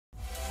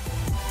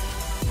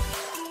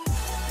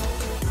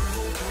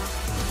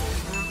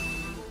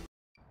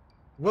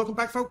Welcome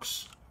back,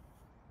 folks.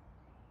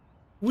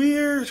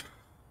 We're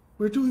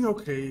doing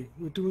okay.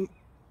 We're doing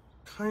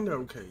kind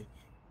of okay.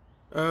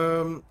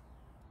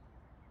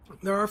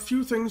 There are a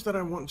few things that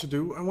I want to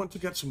do. I want to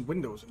get some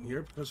windows in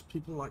here because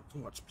people like to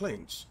watch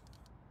planes.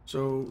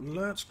 So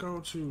let's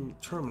go to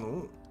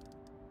terminal.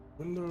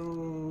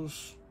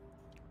 Windows.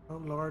 How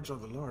large are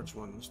the large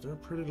ones? They're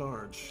pretty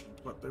large,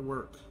 but they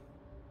work.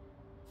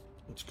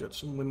 Let's get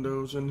some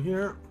windows in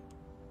here.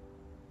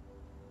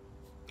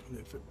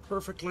 They fit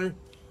perfectly.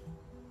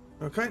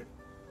 Okay.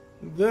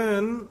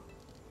 Then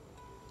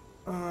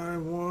I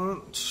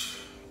want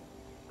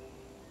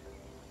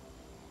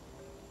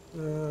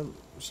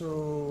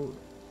so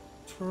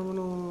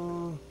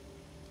terminal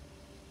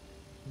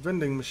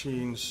vending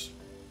machines.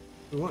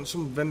 We want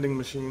some vending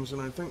machines,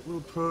 and I think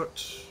we'll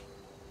put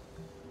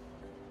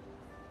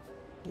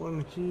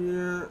one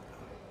here,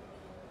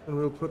 and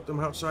we'll put them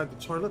outside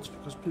the toilets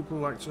because people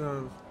like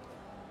to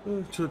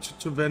have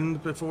to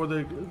vend before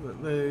they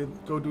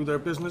go do their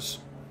business.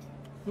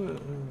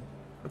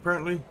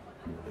 Apparently,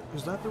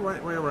 is that the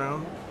right way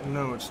around?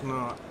 No, it's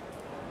not.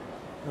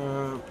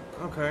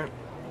 Okay.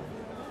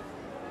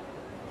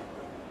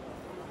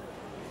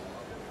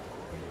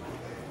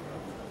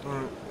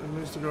 Alright, it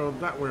needs to go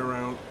that way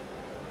around.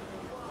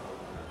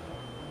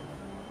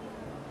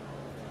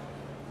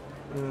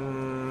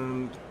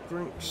 And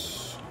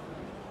drinks.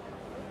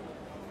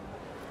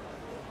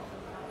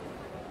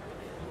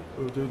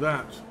 We'll do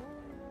that.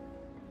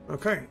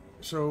 Okay,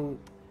 so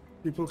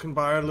people can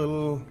buy a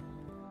little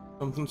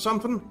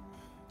something.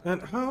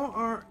 And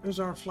how is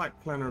our flight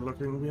planner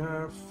looking? We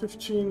have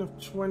 15 of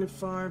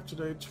 25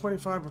 today,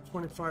 25 of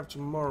 25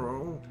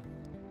 tomorrow,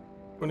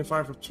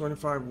 25 of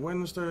 25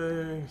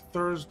 Wednesday,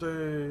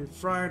 Thursday,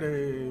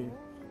 Friday,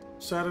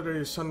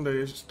 Saturday,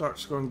 Sunday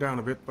starts going down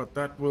a bit, but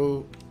that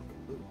will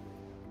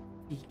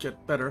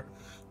get better.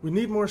 We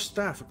need more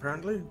staff,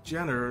 apparently.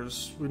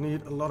 Janitors. We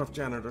need a lot of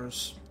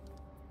janitors.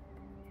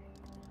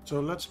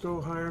 So let's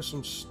go hire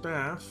some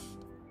staff.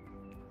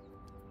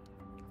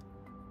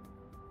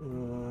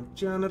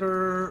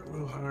 Janitor,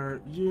 we'll hire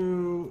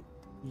you,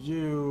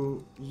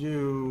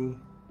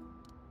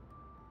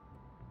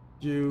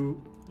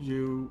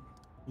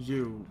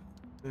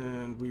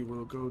 and we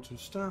will go to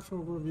staff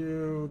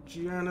overview,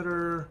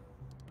 janitor,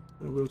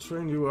 and we'll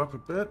train you up a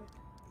bit,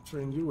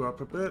 train you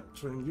up a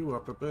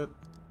bit.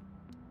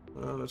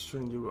 Let's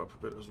train you up a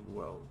bit as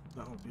well.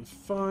 That'll be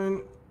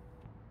fine.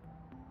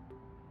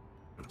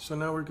 So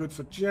now we're good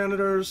for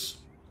janitors.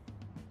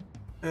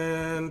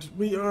 And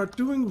we are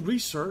doing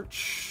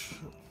research.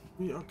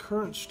 We are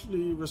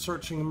currently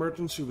researching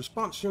emergency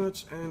response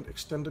units and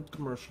extended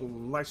commercial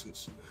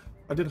license.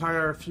 I did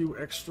hire a few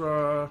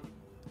extra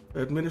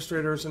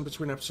administrators in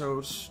between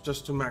episodes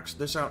just to max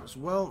this out as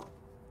well.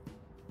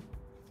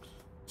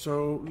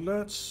 So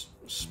let's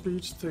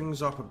speed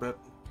things up a bit.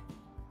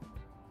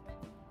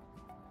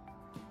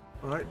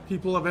 Alright,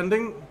 people are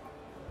vending.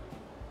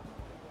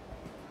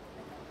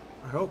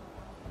 I hope.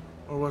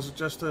 Or was it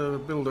just a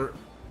builder?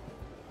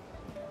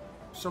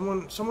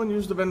 Someone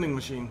use the vending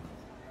machine,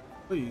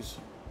 please.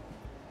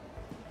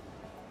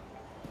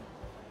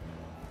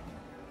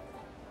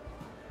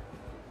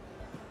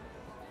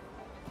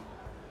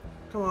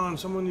 Come on,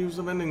 someone use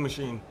the vending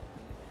machine.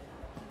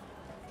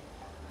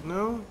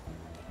 No?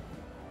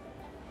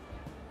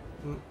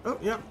 Oh,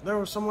 yeah, there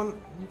was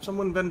someone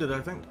vended, I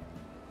think.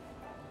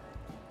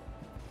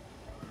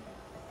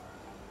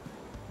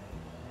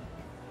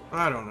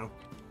 I don't know.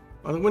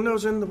 Are the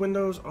windows in? The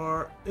windows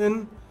are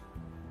in.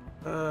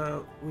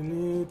 We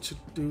need to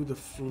do the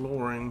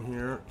flooring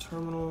here.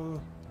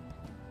 Terminal,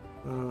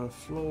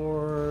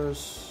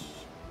 floors.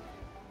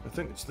 I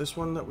think it's this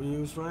one that we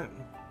used, right?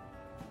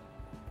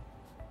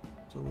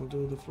 So we'll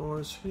do the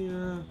floors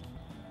here.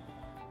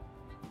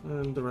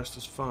 And the rest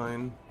is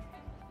fine.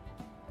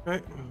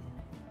 Okay.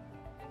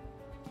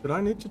 Did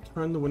I need to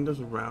turn the windows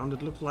around?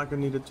 It looked like I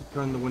needed to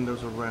turn the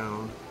windows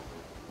around.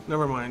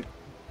 Never mind.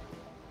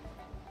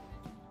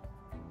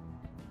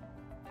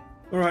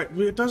 Alright,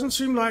 it doesn't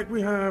seem like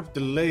we have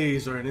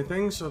delays or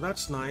anything, so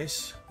that's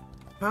nice.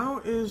 How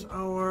is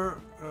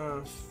our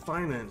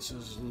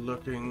finances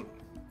looking?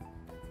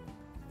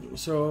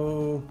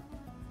 So,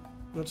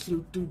 let's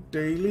do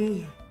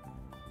daily.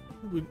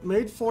 We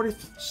made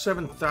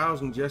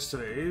 47,000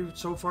 yesterday,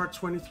 so far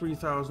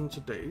 23,000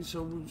 today,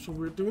 so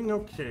we're doing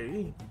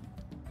okay.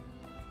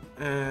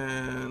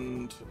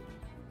 And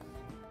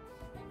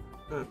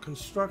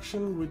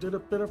construction, we did a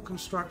bit of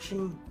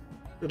construction.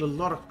 Did a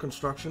lot of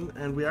construction,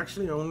 and we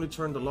actually only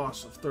turned a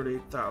loss of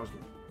 38,000.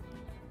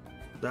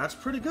 That's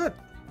pretty good.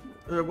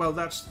 Well,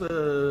 that's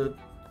the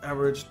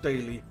average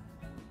daily,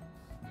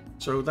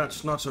 so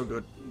that's not so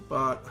good.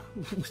 But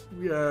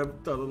we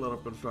have done a lot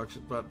of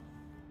construction, but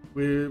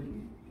it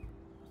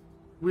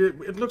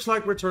looks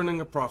like we're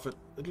turning a profit.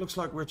 It looks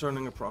like we're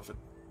turning a profit,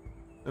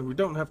 and we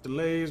don't have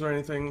delays or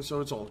anything,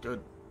 so it's all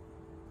good.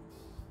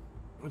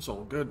 It's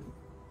all good.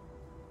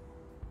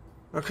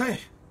 Okay.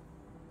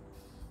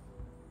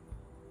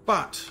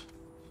 But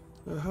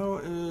how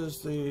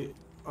is the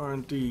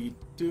R&D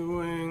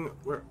doing?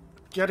 We're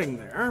getting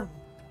there.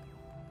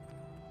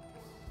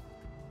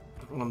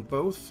 on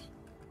both.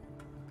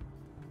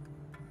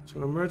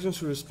 So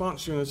emergency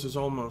response units is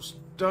almost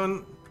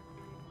done.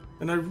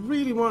 And I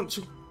really want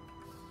to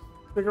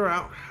figure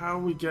out how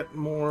we get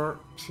more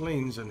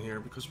planes in here,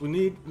 because we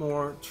need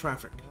more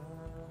traffic.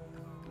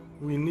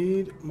 We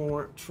need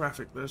more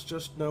traffic. There's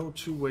just no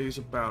two ways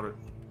about it.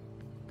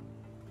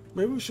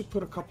 Maybe we should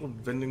put a couple of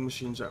vending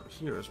machines out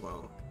here as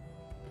well.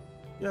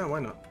 Yeah, why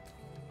not?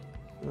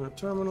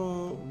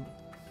 Terminal,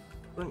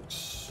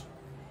 drinks.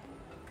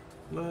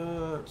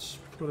 Let's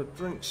put a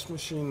drinks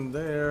machine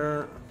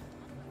there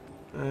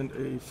and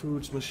a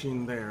foods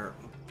machine there.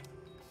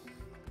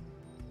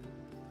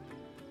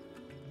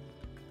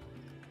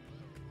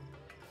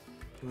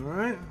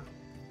 Alright.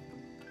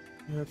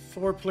 We have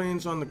 4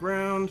 planes on the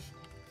ground.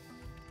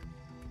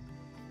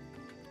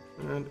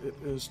 And it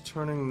is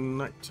turning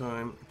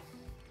nighttime.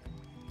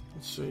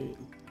 Let's see.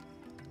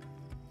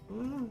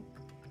 I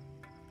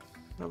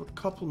have a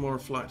couple more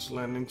flights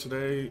landing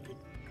today.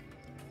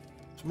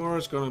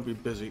 Tomorrow's gonna be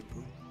busy.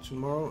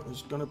 Tomorrow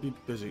is gonna be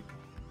busy.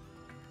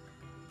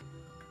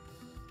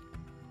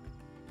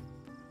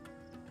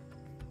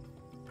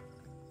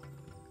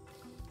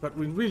 But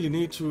we really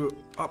need to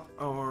up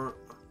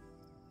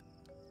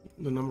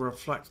the number of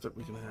flights that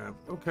we can have.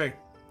 Okay.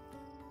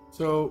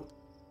 So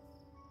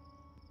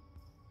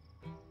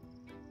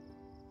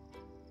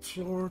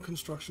floor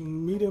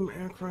construction, medium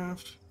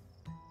aircraft.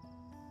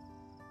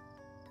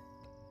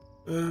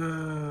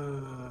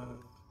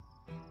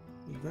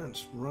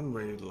 Advanced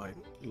runway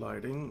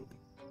lighting.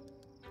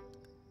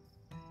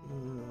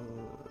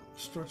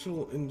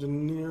 Structural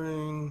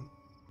engineering.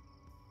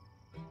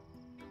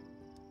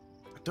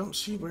 I don't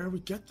see where we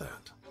get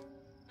that.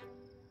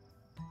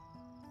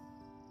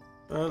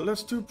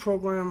 Let's do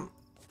program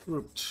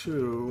group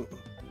 2.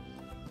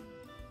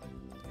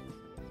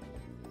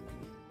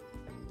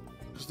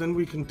 Because then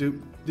we can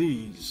do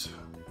these.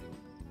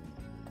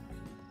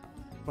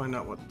 Find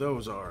out what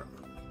those are.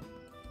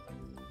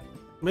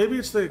 Maybe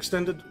it's the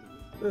extended,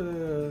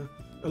 a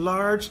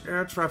large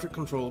air traffic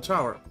control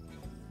tower.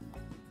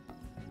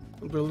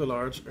 Build a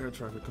large air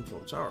traffic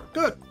control tower.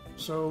 Good!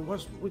 So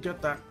once we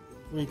get that,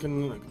 we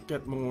can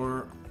get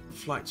more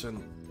flights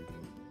in.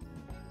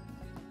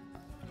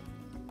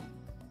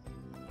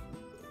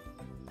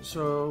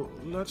 So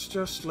let's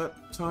just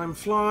let time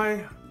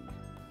fly.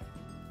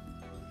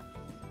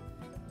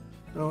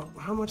 Now,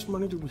 how much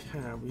money do we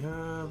have? We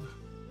have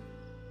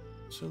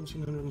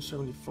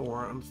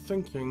 1,774. I'm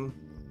thinking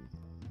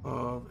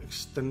of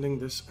extending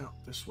this out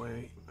this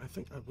way. I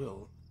think I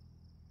will.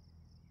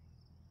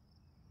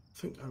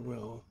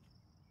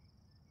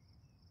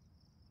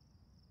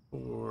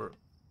 Or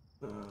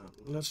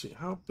let's see,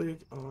 how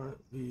big are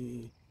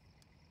the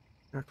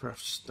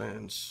aircraft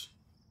stands?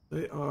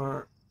 They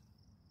are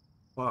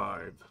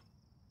 5.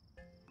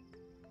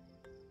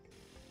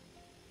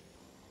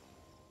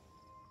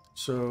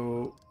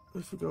 So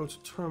if we go to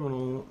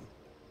terminal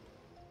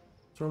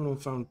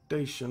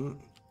foundation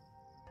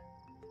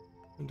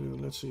and do,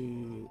 let's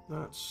see,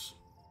 that's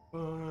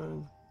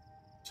 5,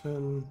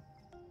 10,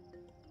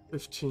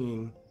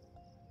 15.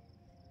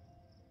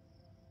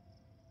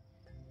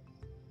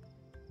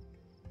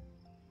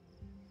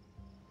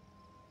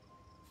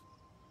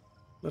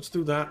 Let's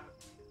do that.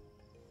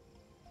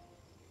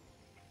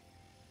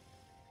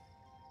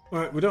 All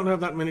right, we don't have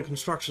that many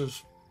construction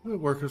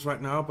workers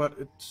right now, but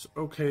it's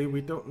okay.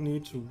 We don't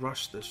need to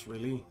rush this,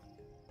 really.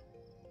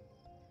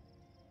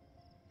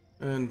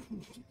 And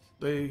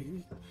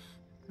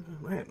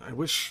man, I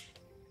wish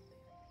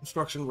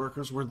construction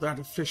workers were that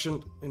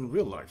efficient in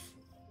real life.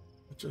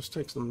 It just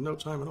takes them no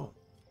time at all.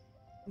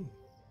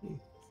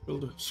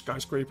 Build a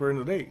skyscraper in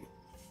a day.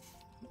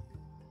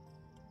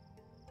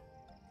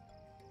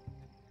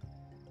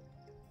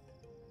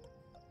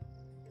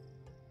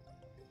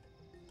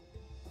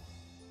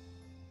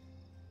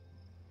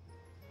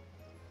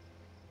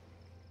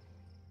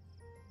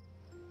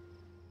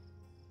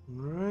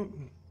 Alright.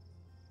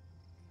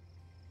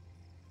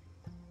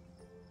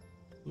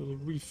 A little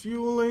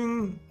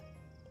refueling.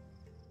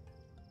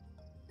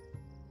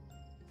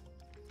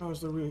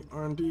 How's the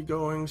R&D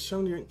going?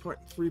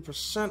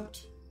 78.3%.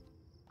 Looks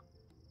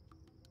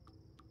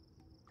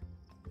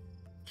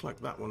like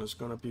that one is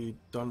going to be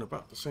done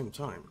about the same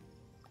time,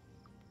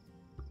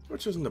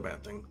 which isn't a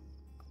bad thing.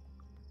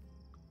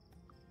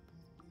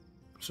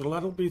 So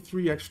that'll be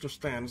 3 extra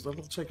stands.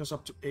 That'll take us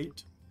up to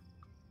 8.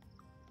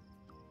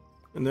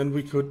 And then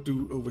we could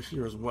do over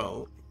here as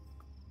well.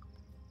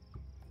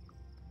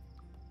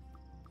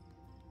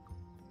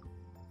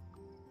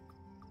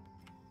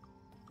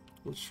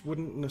 Which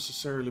wouldn't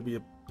necessarily be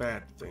a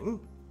bad thing.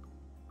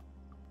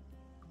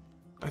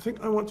 I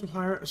think I want to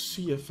hire a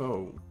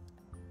CFO.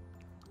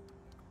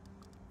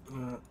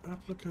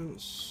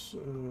 Applicants,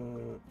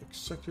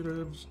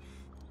 executives,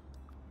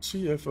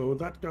 CFO.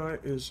 That guy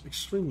is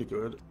extremely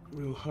good.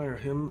 We'll hire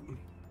him.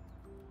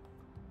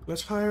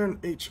 Let's hire an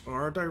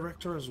HR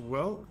director as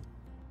well.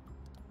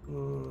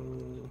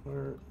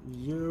 Hire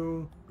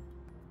you.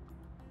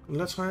 And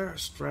let's hire a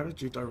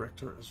strategy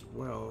director as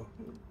well.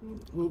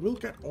 We'll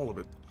get all of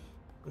it.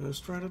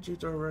 Strategy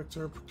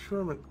director,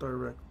 procurement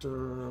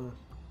director.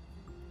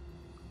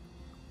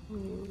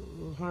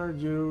 We'll hire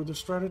you. The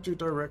strategy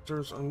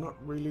directors are not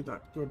really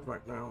that good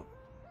right now.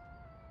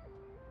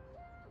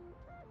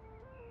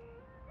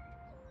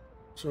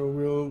 So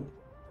we'll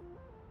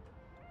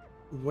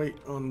wait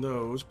on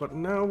those. But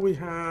now we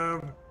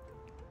have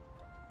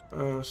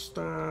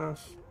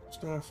staff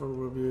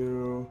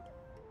overview,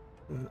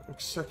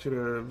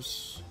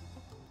 executives.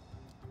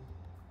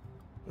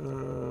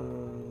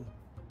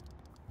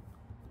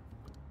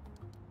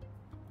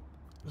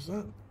 Is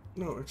that?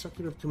 No,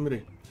 executive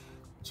committee.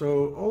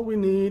 So all we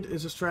need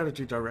is a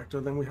strategy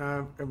director, then we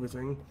have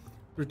everything.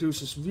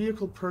 Reduces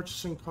vehicle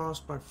purchasing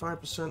cost by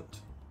 5%.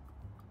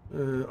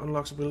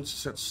 Unlocks ability to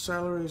set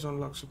salaries,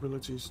 unlocks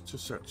abilities to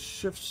set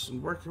shifts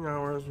and working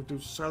hours,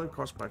 reduces salary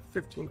cost by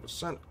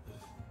 15%.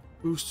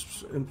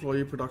 Boosts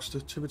employee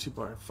productivity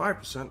by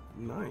 5%.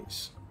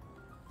 Nice.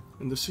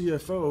 And the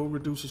CFO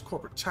reduces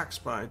corporate tax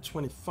by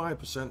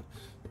 25%.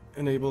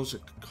 Enables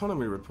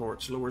economy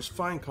reports, lowers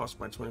fine costs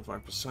by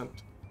 25%.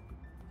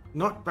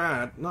 Not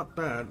bad, not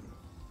bad.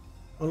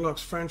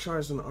 Unlocks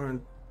franchise and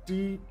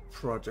R&D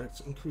projects,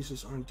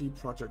 increases R&D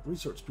project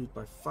research speed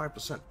by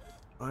 5%.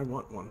 I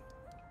want one.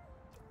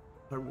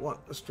 I want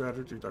a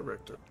strategy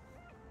director.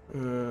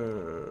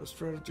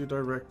 Strategy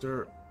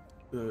director,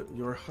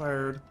 you're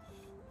hired,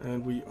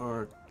 and we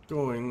are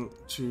going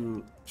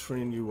to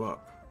train you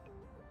up.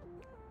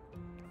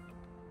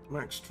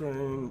 Max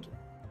trained.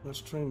 Let's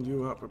train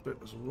you up a bit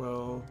as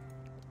well.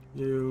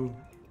 You.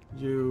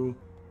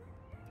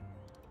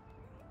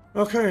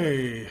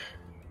 Okay.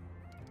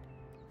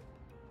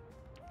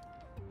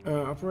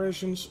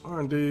 Operations,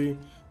 R&D,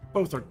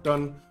 both are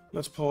done.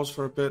 Let's pause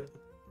for a bit.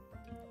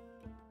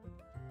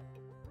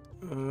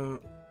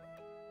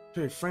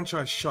 Okay,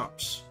 franchise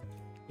shops.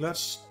 Let's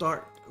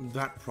start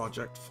that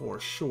project for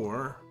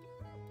sure.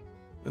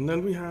 And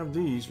then we have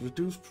these.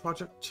 Reduce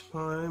project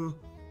time,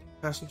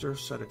 passenger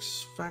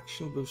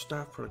satisfaction, boost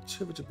staff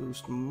productivity,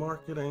 boost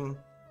marketing,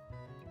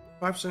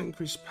 5%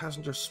 increase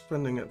passenger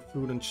spending at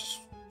food and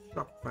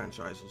shop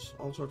franchises.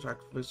 Also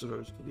attract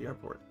visitors to the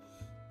airport.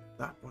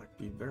 That might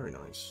be very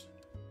nice.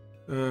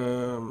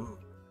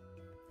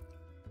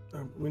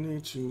 We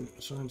need to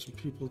assign some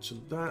people to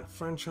that.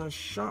 Franchise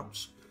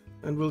shops.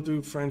 And we'll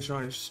do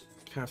franchise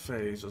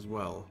cafes as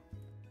well.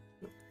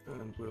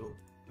 And we'll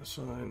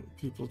assign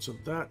people to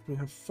that. We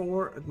have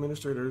 4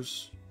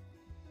 administrators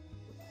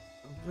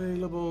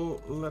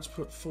available. Let's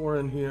put 4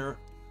 in here.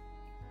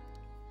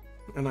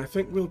 And I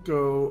think we'll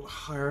go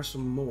hire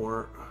some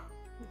more.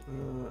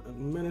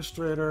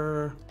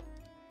 Administrator.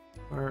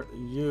 Hire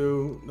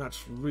you.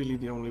 That's really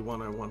the only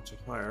one I want to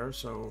hire.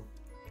 So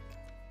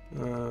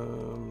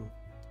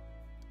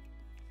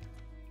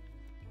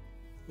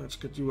let's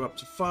get you up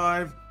to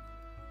 5.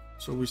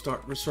 So we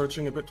start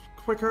researching a bit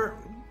quicker.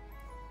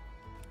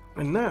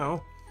 And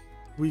now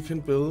we can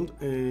build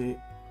a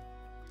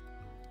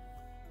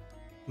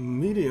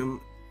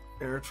medium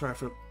air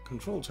traffic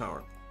control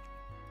tower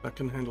that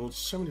can handle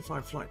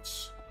 75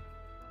 flights.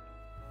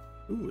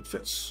 Ooh, it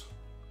fits.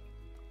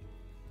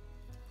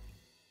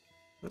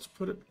 Let's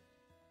put it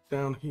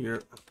down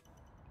here.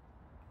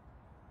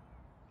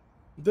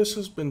 This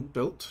has been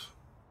built.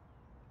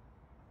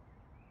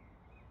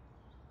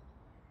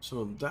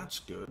 So that's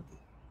good.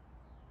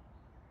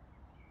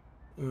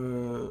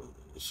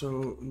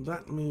 So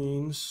that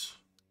means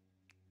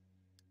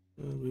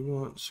we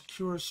want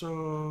secure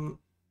zone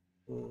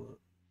for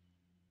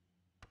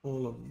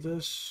all of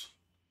this.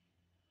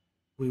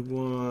 We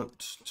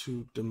want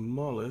to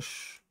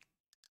demolish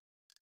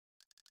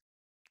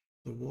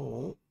the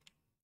wall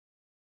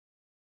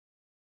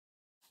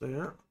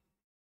there.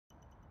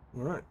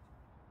 All right.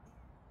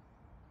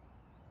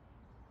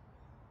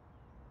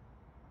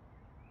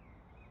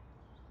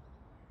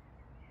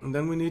 And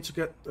then we need to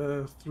get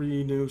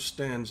 3 new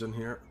stands in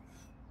here.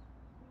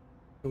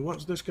 And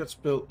once this gets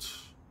built,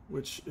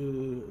 which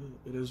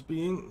it is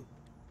being,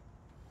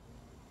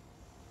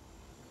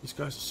 these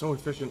guys are so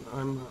efficient.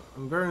 I'm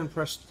very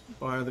impressed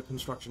by the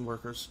construction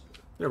workers.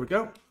 There we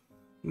go.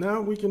 Now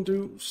we can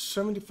do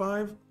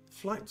 75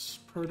 flights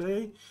per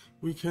day.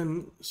 We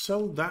can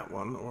sell that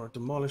one or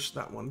demolish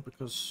that one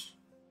because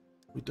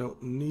we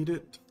don't need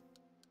it.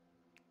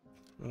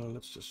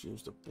 Let's just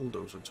use the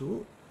bulldozer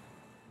tool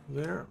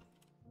there.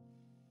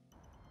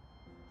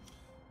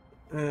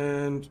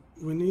 And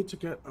we need to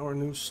get our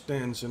new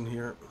stands in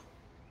here,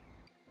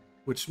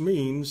 which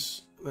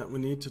means that we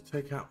need to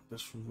take out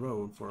this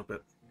road for a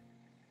bit.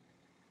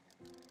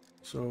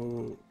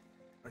 So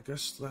I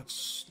guess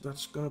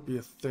that's gonna be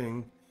a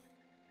thing.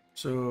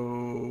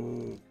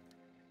 So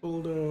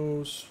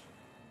bulldoze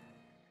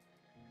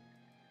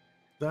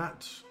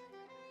that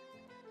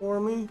for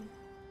me.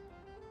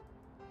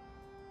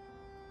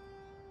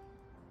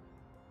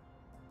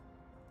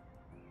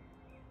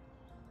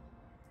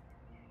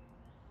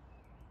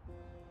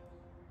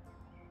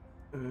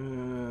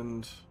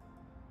 And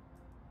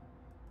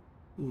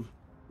ooh,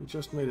 you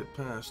just made it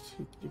past.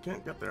 You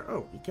can't get there.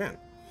 Oh, you can.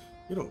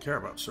 You don't care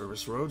about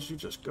service roads. You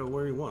just go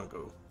where you want to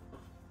go.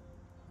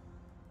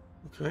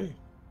 Okay.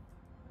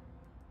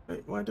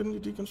 Hey, why didn't you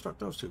deconstruct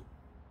those two?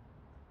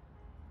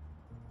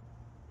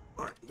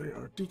 Alright, they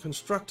are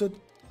deconstructed.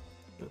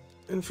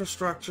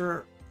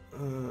 Infrastructure,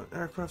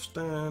 aircraft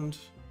stand.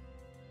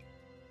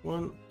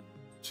 1,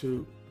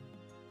 2,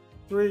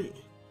 3.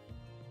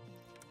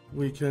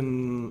 We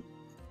can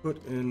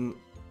put in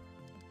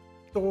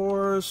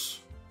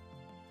doors.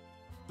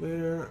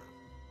 There,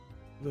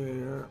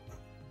 there,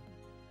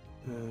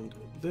 and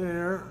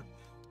there.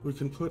 We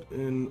can put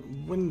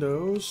in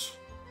windows.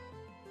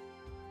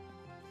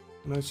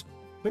 And I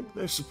think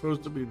they're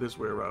supposed to be this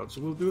way around, so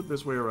we'll do it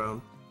this way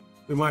around.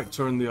 We might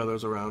turn the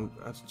others around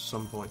at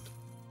some point.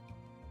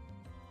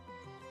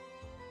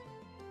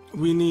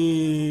 We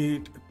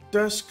need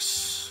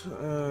desks,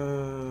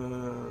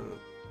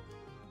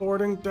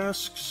 boarding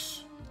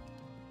desks.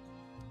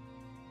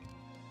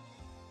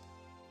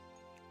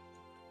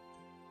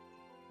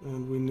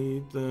 And we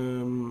need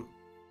them.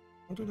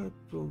 How did I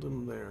build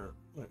them there?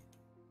 Like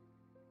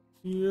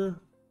here,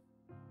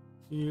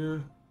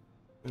 here,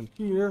 and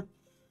here.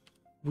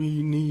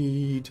 We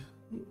need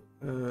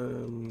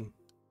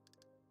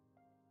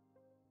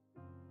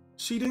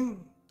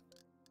seating.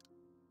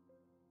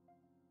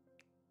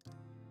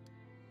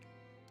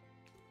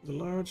 The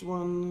large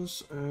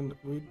ones, and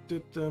we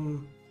did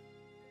them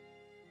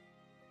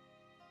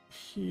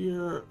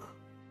here.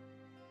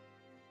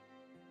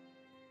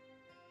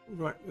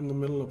 Right in the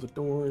middle of the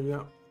door,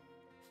 yeah.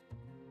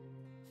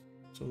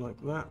 So like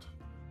that.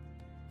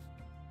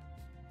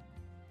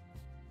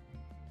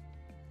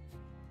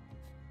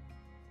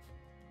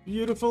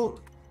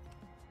 Beautiful.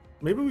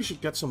 Maybe we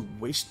should get some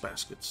waste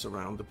baskets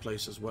around the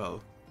place as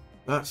well.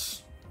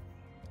 That's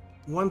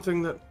one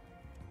thing that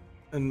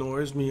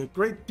annoys me a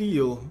great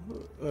deal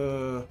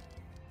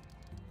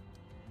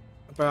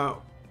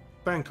about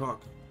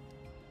Bangkok,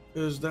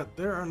 is that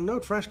there are no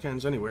trash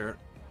cans anywhere.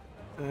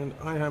 And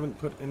I haven't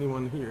put any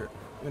in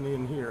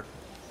here.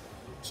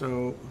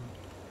 So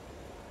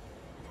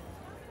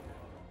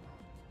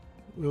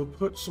we'll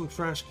put some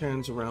trash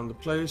cans around the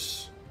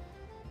place.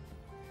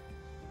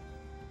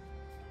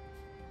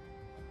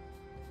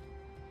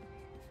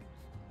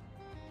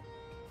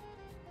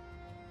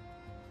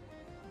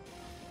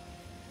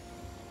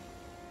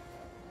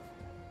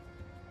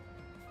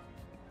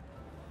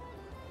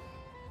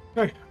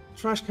 Okay,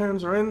 trash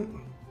cans are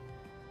in.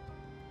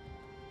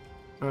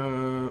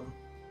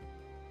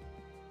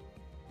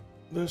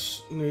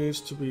 This needs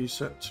to be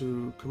set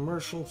to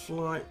commercial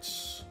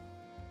flights.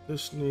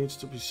 This needs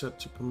to be set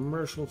to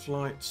commercial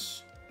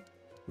flights.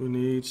 We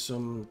need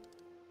some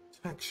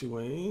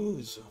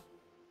taxiways.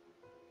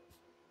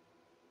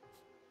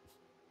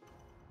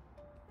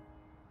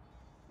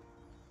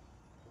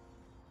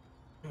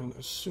 And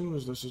as soon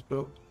as this is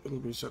built, it'll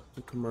be set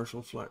to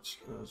commercial flights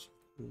as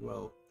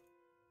well.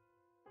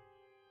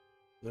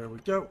 There we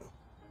go.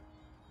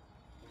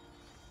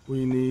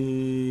 We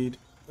need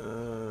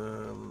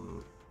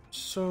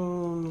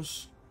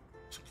zones,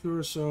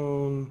 secure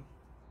zone.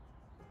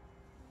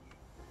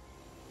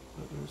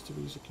 That needs to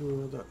be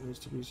secure, that needs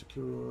to be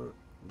secure,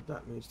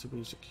 that needs to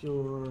be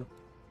secure.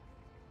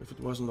 If it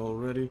wasn't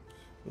already.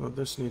 Well,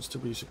 this needs to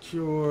be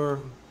secure.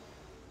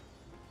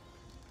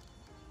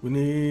 We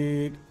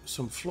need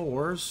some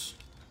floors.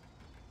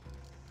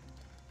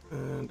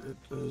 And it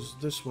is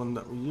this one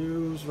that we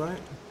use,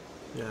 right?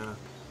 Yeah.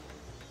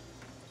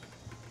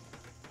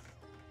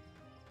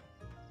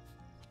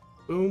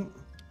 Boom.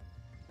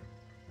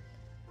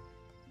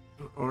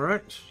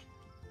 Alright.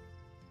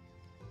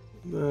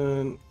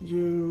 Then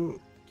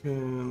you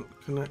can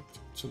connect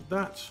to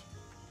that.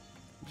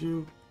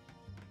 You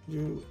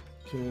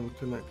can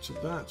connect to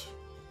that.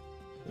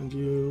 And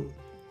you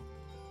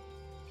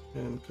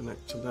can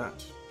connect to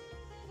that.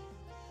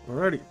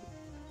 Alrighty.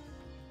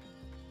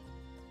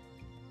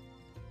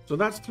 So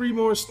that's 3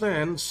 more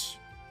stands.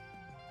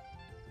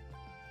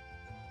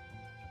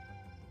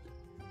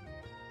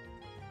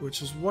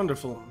 Which is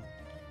wonderful.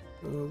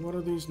 What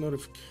are these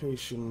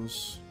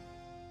notifications?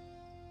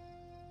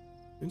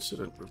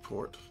 Incident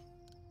report.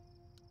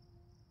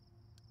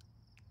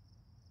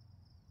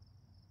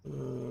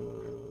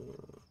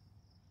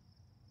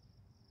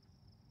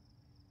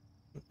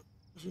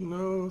 As you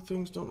know,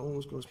 things don't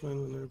always go as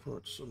planned in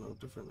airports, so no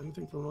different.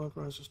 Anything from oil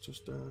crisis to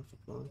staff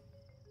apply.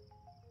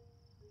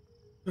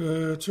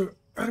 To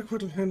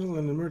adequately handle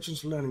an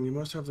emergency landing, you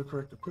must have the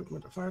correct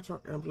equipment: a fire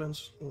truck,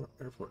 ambulance, or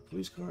airport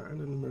police car,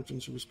 and an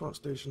emergency response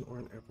station or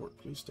an airport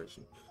police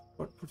station,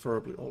 but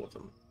preferably all of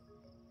them.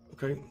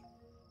 Okay.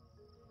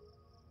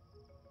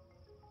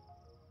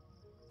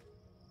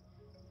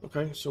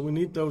 Okay, so we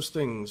need those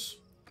things.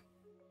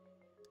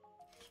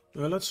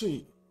 Let's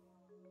see.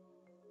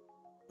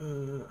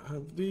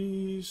 Have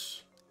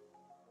these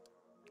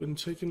been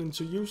taken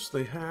into use?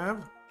 They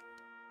have.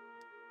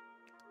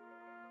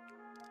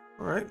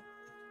 Alright.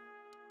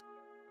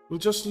 We'll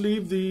just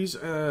leave these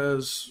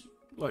as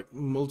like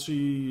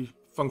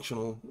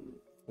multi-functional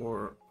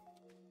for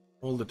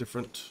all the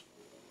different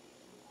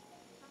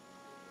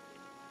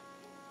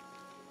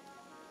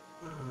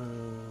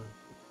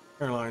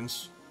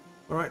airlines.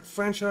 Alright,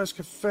 franchise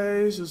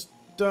cafes is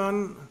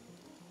done.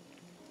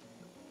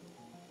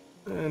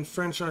 And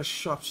franchise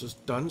shops is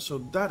done, so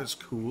that is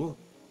cool.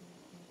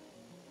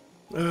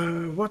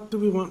 What do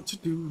we want to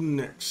do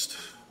next?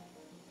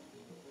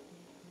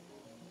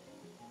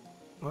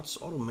 What's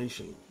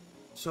automation?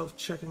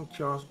 Self-checking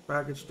kiosk,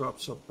 baggage drop,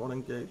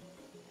 self-boarding gate,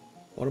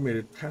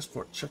 automated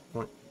passport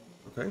checkpoint.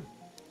 Okay.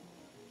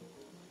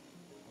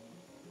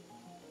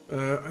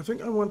 I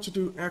think I want to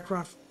do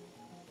aircraft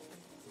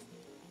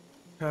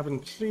cabin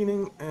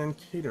cleaning and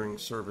catering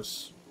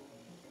service,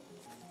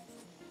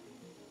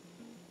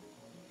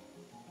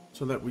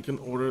 so that we can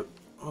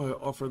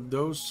offer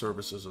those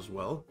services as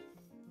well.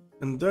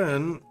 And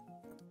then,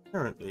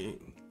 apparently,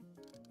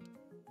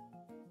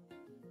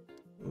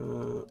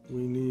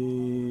 we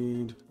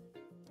need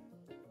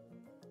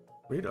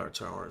radar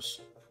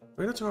towers.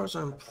 Radar towers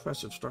are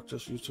impressive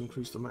structures used to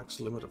increase the max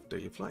limit of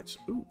daily flights.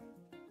 Ooh.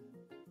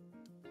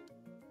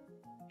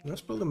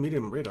 Let's build a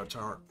medium radar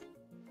tower.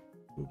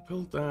 We'll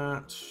build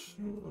that.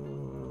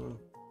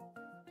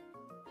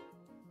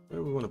 Where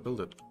do we want to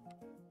build it?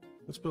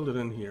 Let's build it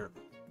in here.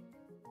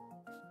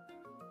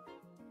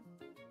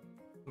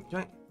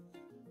 Okay.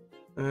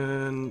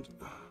 And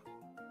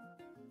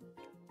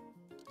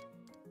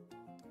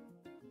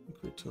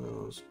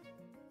tunnels,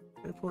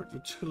 airport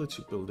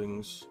utility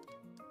buildings,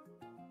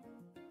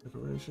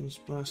 decorations,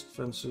 blast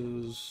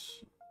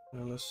fences,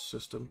 ILS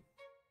system.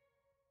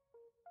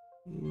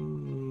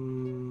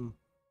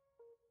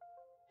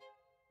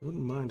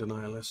 Wouldn't mind an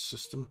ILS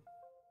system.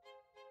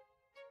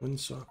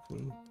 Windsock.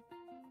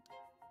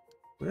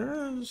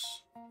 Where is?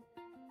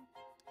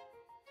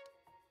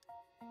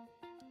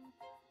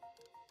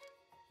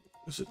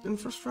 Is it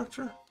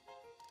infrastructure?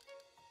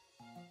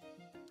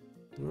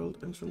 World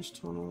entrance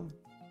tunnel.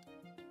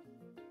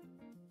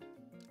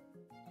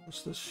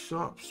 What's this?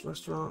 Shops,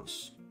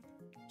 restaurants,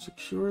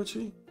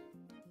 security.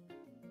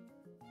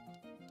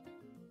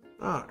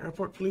 Ah,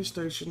 airport police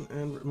station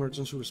and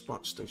emergency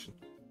response station.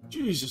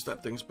 Jesus,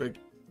 that thing's big.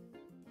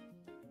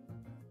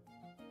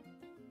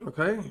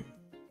 Okay.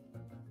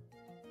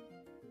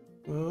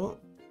 Well,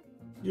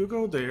 you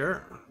go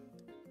there.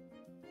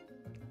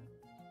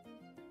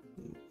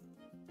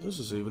 This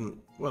is even,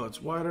 well,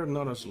 it's wider,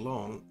 not as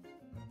long.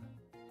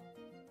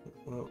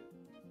 Well,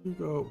 you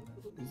go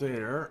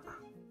there.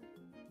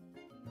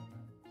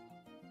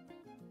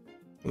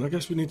 And I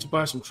guess we need to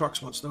buy some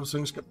trucks once those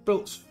things get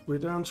built. We're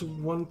down to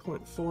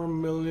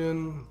 1.4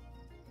 million.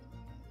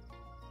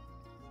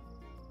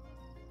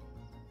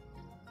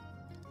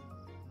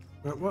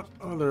 Right, what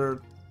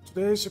other?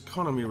 Today's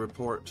economy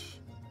report.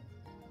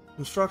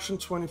 Construction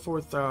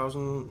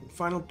 24,000.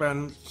 Final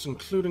balance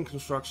including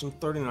construction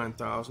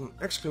 39,000.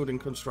 Excluding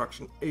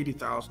construction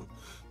 80,000.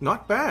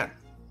 Not bad.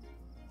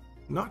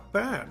 Not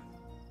bad.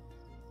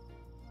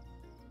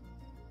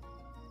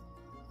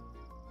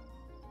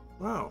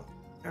 Wow.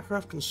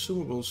 Aircraft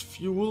consumables,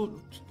 fuel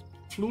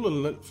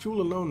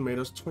alone made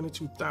us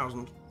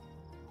 22,000.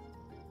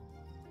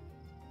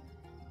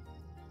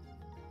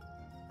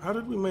 How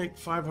did we make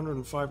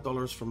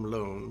 $505 from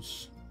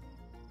loans?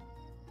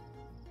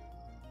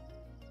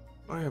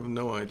 I have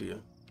no idea.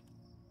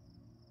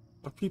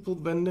 Are people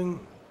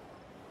vending?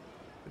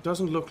 It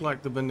doesn't look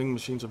like the vending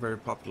machines are very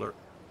popular.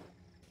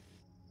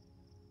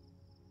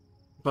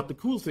 But the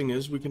cool thing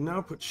is we can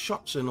now put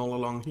shops in all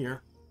along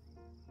here.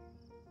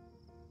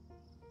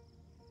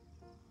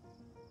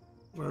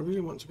 But I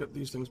really want to get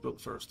these things built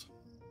first.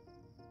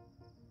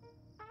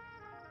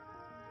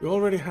 We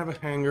already have a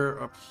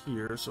hangar up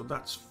here, so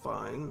that's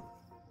fine.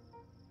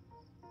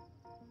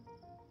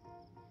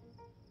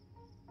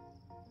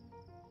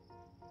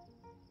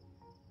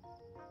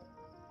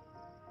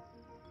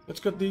 Let's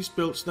get these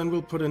built, then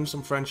we'll put in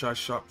some franchise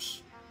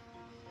shops.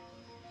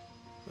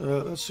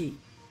 Let's see.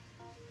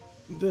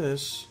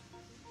 This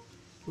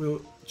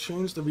will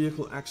change the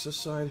vehicle access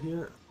side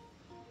here,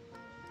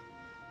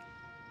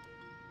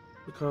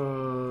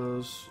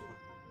 because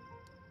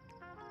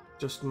it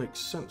just makes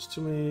sense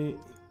to me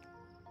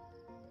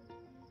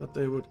that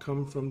they would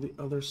come from the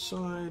other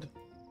side.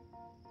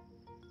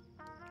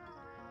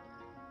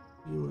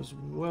 You as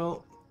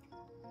well.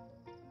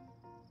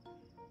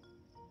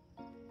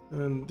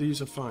 And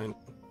these are fine.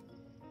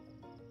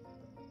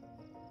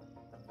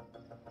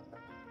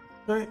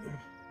 Okay.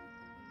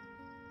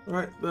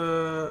 Alright,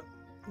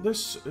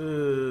 this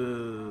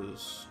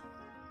is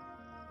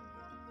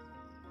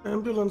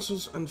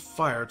ambulances and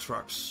fire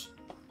trucks.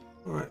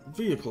 Alright,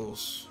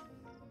 vehicles.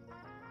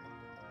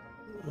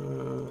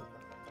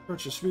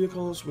 Purchase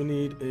vehicles. We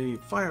need a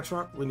fire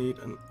truck. We need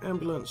an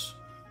ambulance.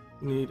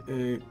 We need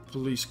a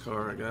police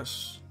car, I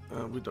guess.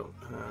 We don't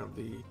have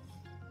the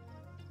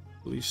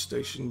police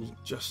station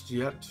just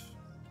yet.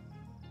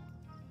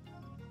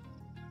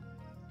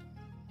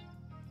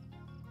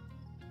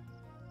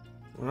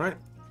 Alright.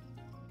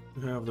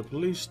 We have the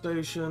police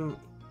station.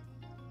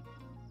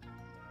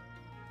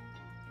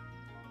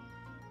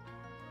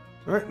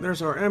 Alright,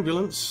 there's our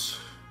ambulance.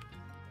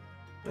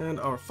 And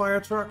our fire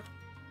truck.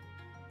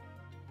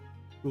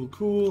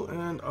 Cool,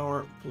 and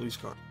our police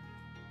car.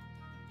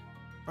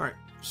 Alright,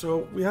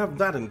 so we have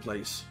that in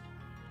place.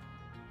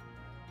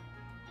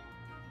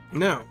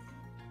 Now,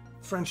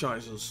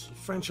 franchise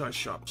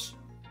shops.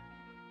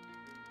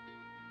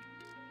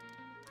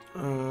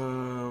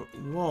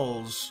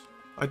 Walls.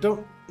 I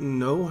don't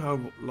know how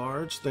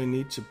large they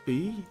need to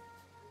be,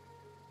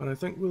 but I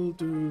think we'll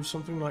do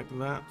something like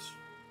that.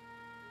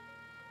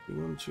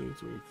 1, 2,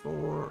 3,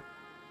 4.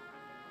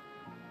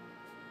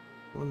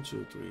 1,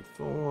 2, 3,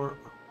 4.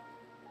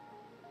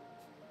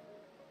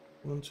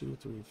 1, 2,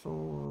 3,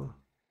 4.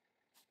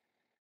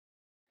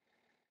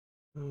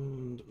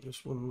 And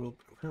this one will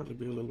apparently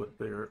be a little bit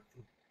bigger.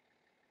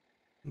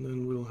 And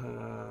then we'll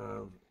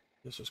have,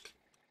 this is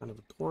kind of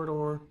a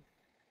corridor,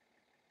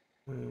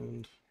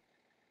 and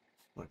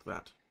like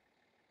that.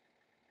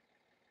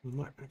 We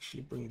might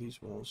actually bring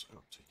these walls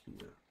out to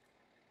here.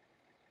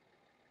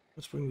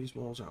 Let's bring these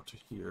walls out to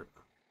here.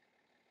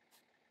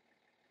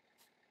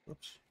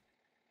 Oops.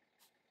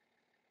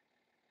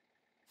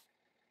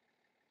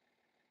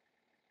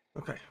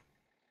 Okay.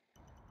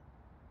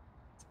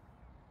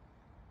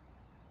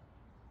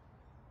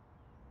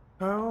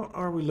 How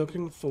are we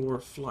looking for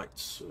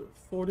flights?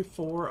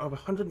 44 of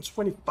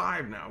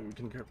 125 now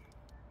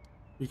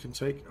we can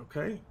take,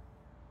 okay.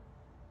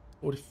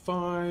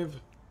 45,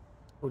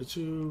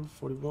 42,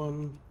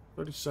 41,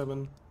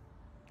 37.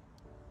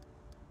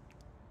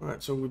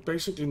 Alright, so we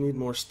basically need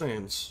more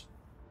stands.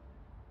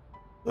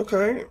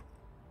 Okay.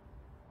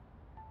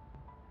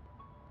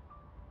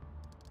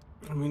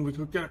 I mean, we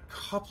could get a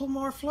couple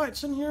more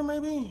flights in here,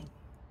 maybe?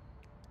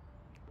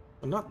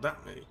 But not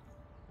that many.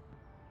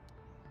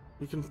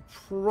 We can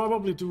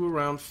probably do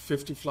around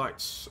 50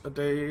 flights a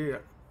day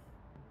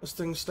as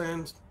things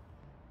stand.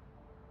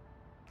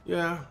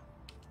 Yeah.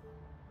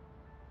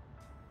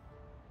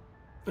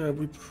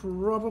 We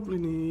probably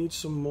need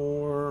some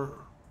more...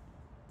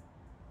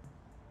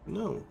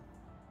 No.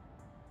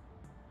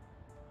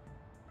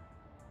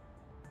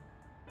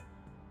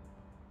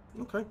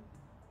 Okay.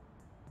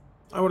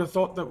 I would have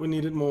thought that we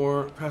needed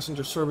more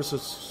passenger service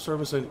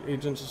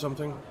agents or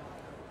something.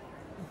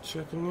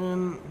 Checking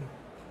in.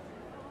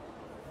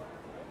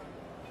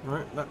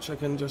 Alright, that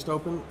check-in just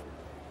opened.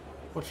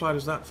 What flight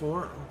is that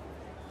for?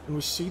 Can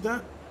we see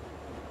that?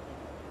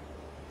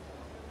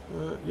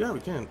 Yeah, we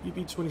can.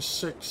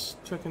 Ep3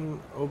 check-in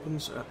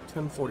opens at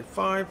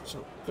 10:45,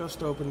 so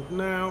just opened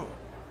now.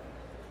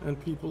 And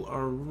people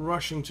are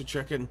rushing to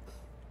check in.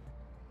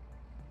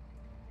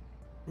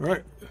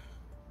 Alright.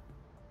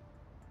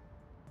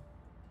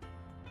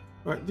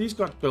 Alright, these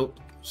got built,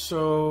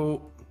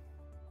 so...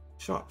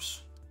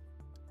 Shops.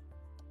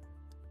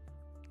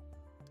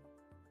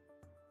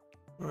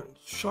 Alright,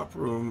 shop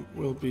room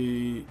will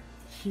be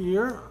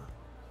here.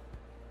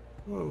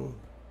 Whoa.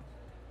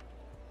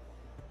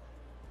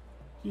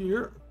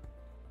 Here.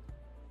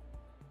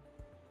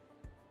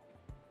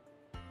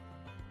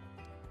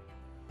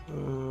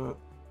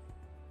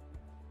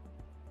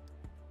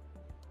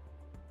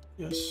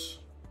 Yes.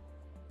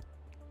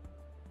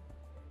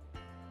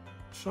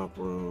 Shop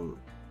room.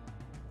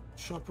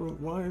 Shop room.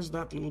 Why is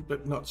that little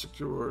bit not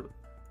secured?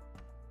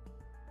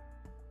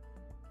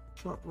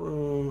 Shop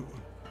room.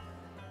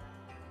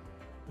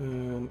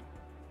 And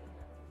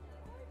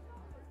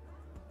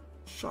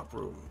shop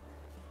room.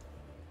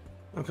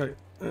 Okay.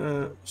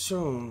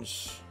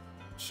 Zones.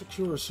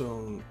 Secure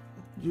zone.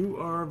 You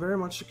are very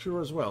much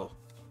secure as well.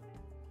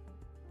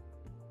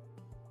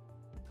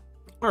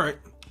 Alright.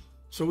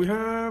 So we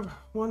have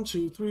 1,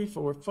 2, 3,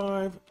 4,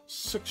 5,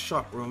 6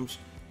 shop rooms.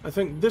 I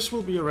think this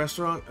will be a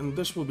restaurant, and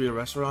this will be a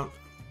restaurant.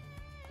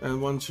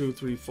 And 1, 2,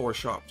 3, 4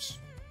 shops.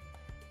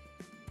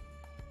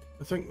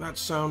 I think that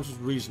sounds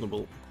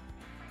reasonable.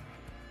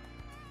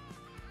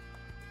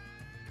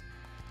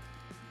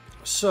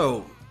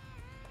 So,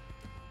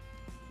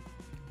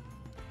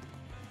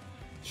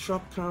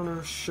 shop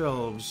counter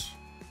shelves.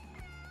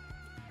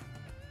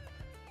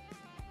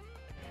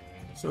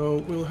 So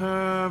we'll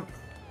have...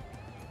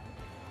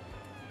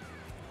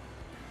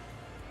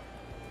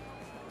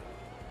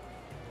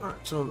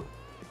 Alright, so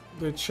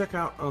they check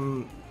out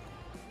on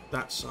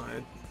that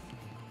side.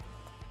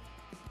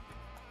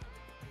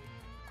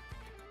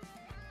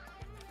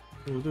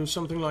 We'll do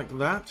something like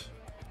that.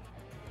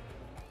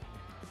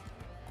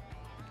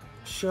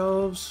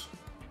 Shelves.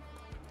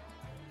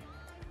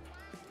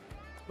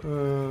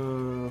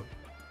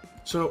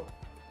 So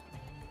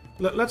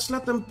let's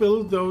let them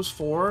build those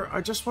 4.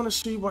 I just want to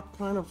see what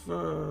kind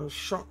of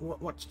shop,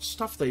 what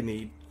stuff they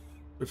need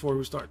before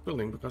we start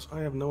building, because I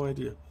have no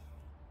idea.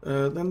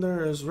 Then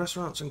there is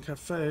restaurants and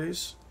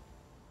cafes.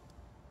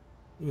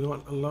 We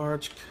want a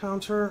large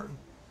counter.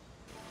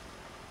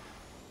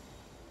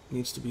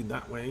 Needs to be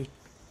that way.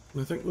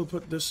 And I think we'll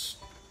put this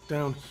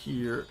down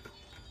here.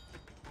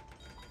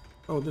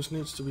 Oh, this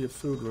needs to be a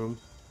food room.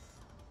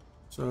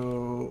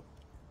 So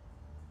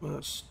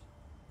let's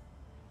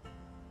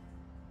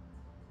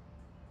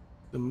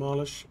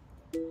demolish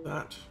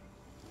that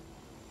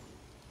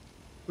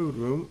food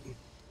room.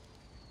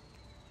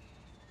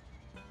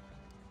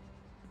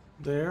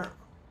 There.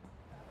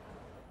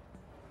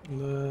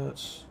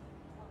 Let's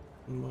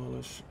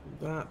demolish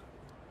that.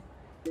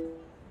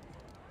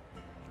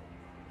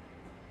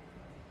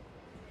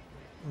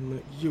 And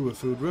make you a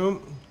food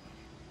room.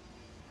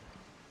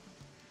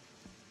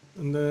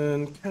 And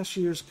then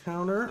cashier's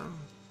counter.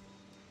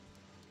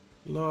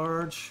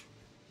 Large.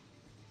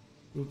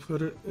 We'll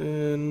put it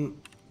in,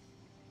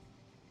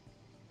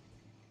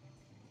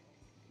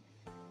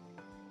 I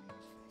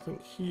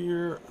think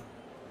here.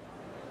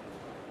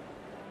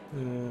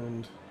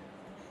 And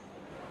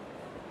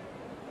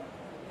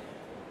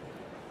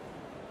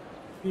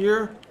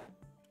here.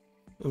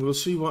 And we'll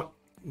see what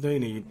they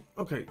need.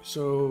 Okay,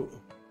 so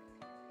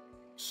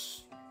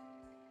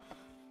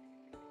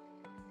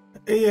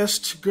AS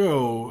to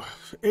go.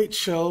 8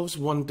 shelves,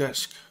 1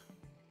 desk.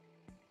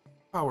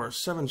 Power,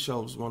 7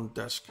 shelves, 1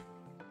 desk.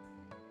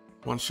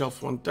 1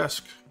 shelf, 1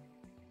 desk.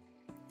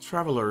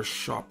 Traveler's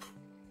shop.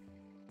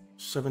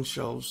 7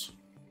 shelves,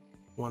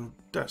 1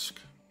 desk.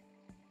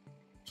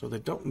 So they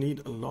don't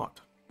need a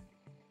lot.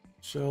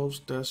 Shelves,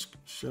 desk,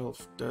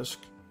 shelf, desk,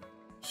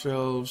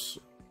 shelves,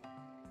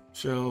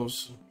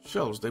 shelves,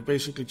 shelves. They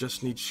basically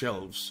just need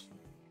shelves.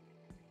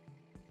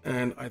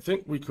 And I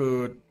think we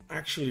could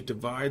actually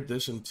divide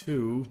this in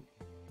 2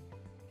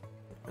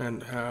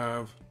 and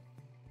have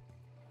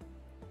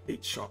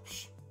 8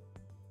 shops.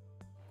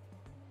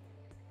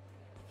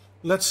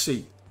 Let's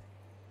see.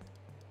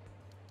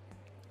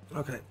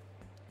 Okay,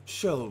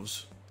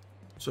 shelves.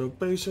 So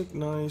basic,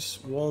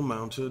 nice, wall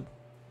mounted,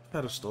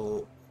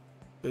 pedestal,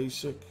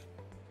 basic,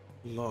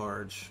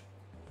 large.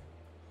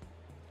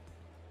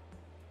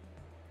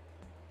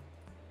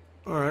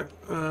 Alright,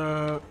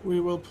 we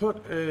will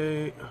put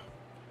a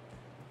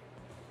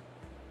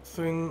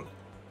thing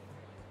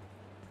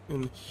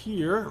in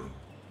here.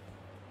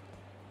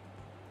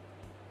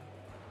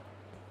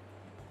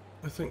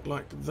 I think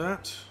like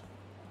that.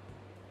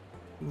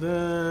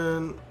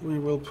 Then we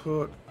will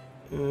put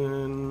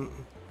in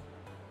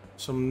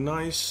some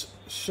nice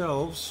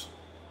shelves.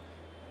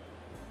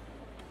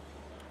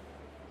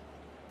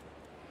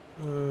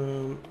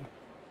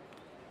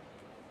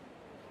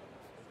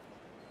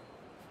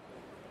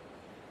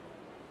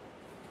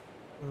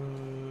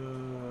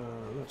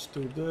 Let's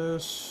do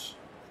this.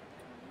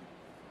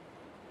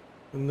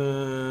 And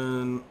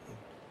then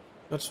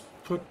let's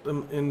put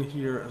them in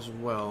here as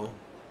well.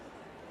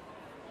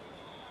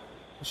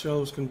 The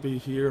shelves can be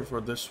here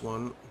for this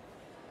one.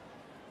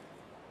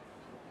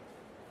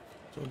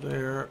 So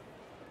there,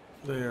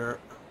 there,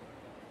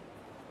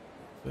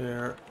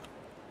 there,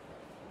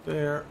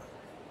 there.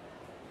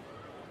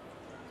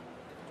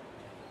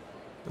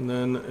 And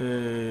then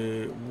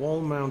a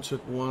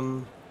wall-mounted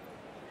one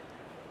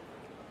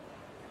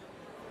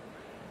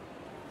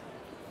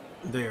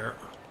there.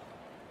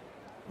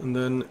 And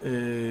then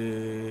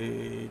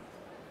a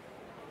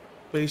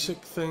basic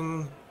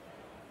thing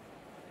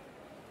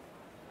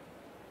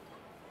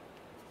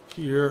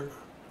here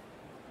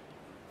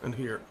and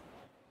here.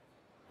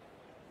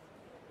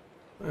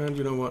 And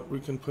you know what? We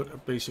can put a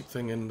basic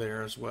thing in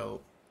there as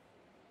well.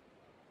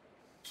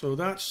 So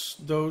that's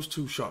those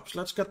 2 shops.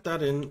 Let's get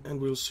that in and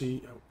we'll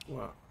see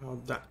how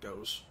that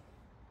goes.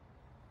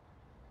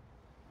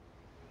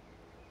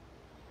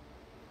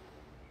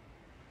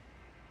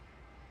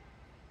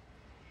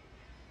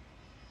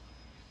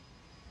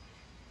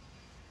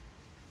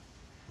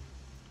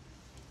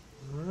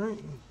 Alright.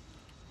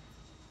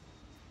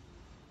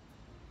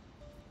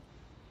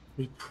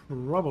 We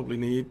probably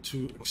need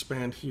to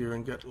expand here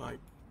and get like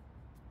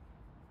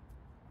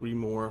 4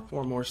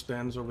 more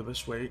stands over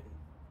this way,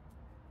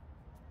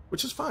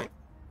 which is fine.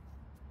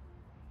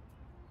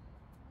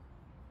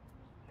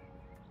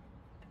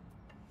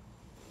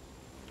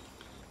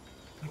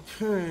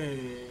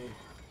 Okay.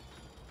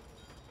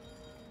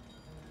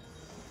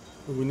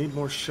 We need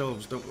more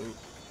shelves, don't we?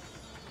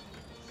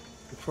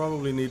 We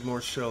probably need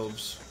more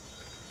shelves.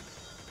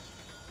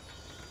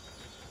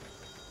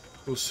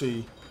 We'll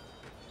see.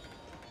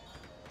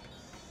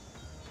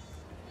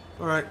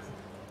 Alright.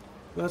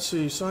 Let's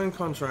see. Sign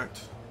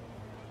contract.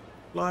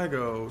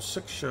 LIGO,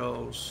 6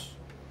 shelves.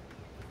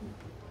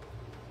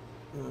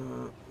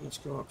 Let's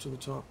go up to the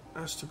top.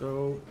 Has to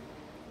go.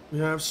 We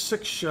have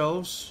 6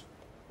 shelves.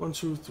 1,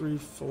 2, 3,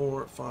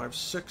 4, 5,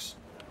 6.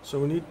 So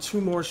we need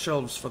 2 more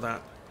shelves for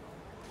that.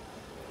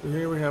 And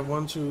here we have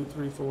 1, 2,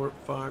 3, 4,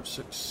 5,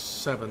 6,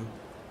 7.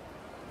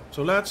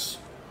 So let's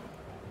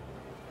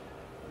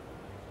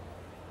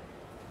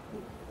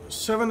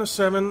 7 to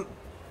 7.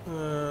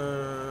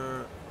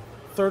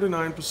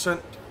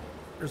 39%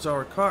 is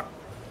our cut.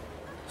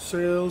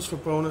 Sales for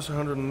bonus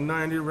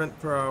 190, rent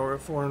per hour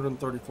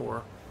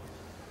 434.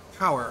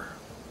 Power.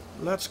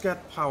 Let's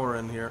get power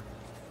in here.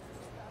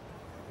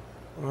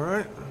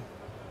 Alright.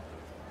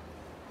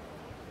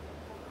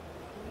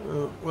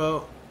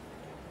 Well,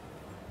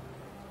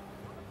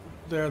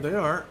 there they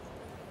are.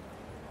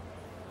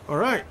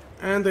 Alright,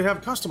 and they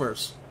have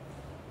customers.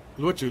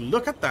 Would you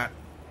look at that?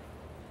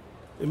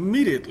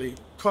 Immediately,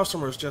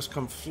 customers just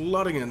come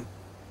flooding in.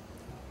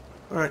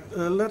 Alright,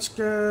 let's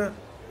get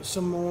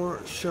some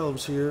more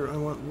shelves here. I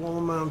want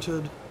wall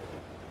mounted.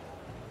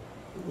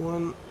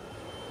 1,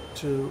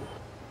 2,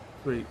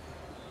 3.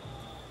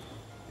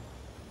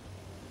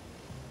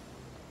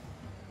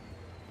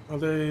 Are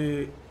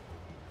they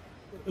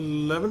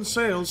 11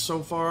 sales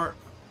so far?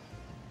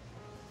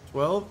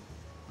 12?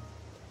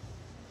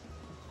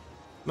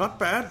 Not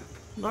bad.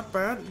 Not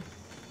bad.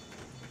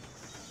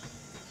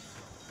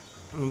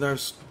 And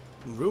there's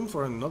room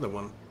for another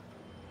one.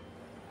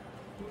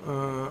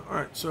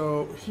 Alright,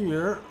 so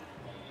here,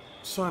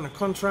 sign a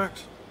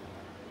contract.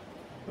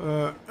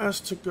 As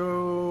to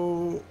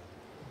go,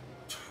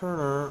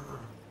 Turner,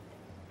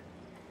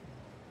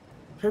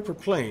 paper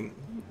plane,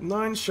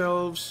 9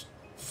 shelves,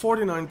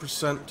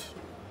 49%.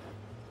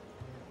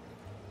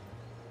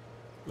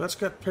 Let's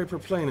get paper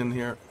plane in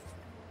here.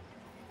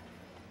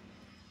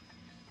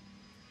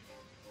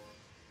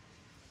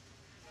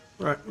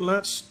 Right,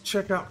 let's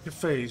check out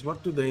cafes.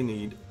 What do they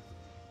need?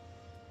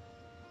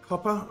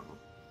 Copper.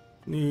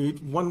 Need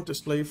 1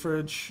 display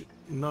fridge,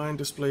 9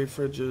 display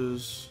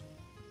fridges,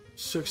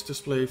 6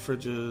 display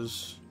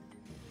fridges.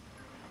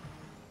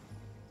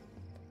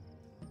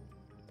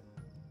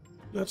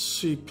 Let's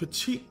see,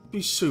 Petit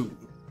Bisou.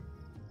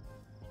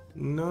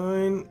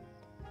 9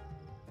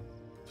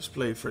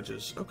 display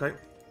fridges. Okay.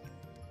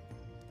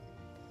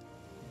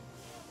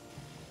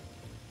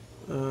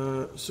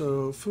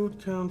 So food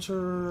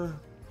counter,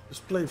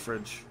 display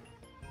fridge.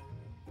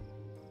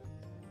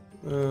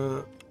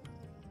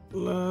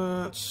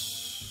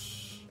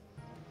 Let's...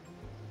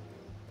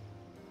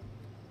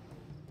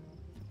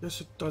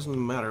 Guess it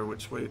doesn't matter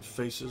which way it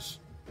faces.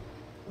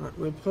 Alright,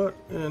 we'll put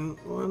in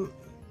 1,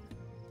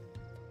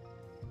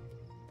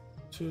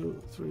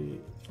 2,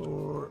 3,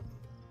 4,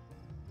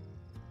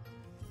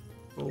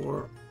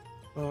 4,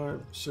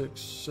 5, 6,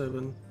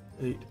 7,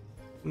 8,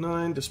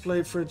 9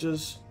 display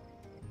fridges.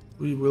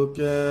 We will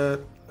get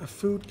a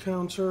food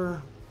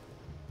counter.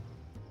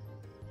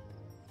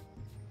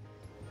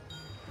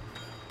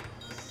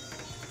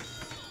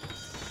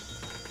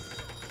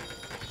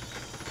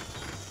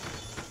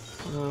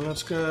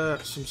 Let's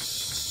get some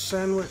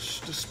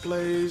sandwich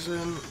displays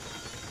in.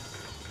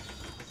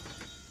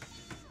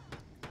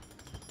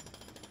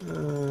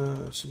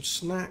 Some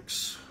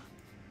snacks.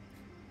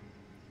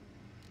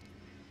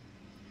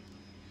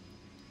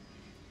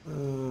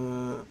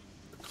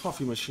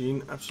 Coffee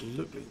machine,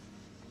 absolutely.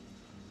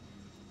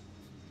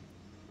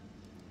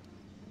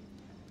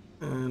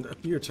 And a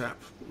beer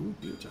tap. Ooh,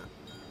 beer tap.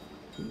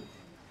 Ooh.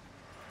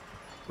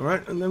 All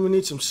right, and then we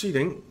need some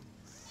seating.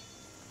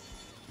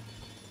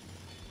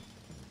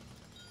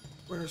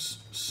 Where's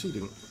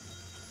seating?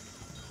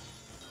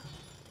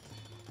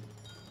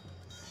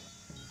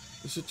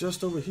 Is it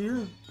just over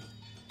here?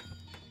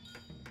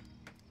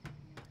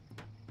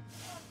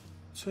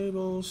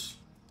 Tables.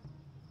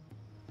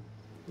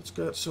 Let's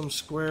get some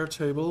square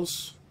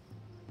tables.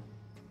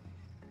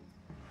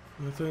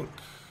 I think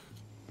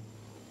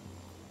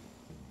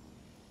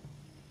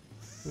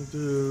we'll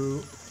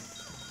do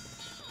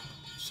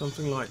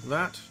something like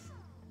that.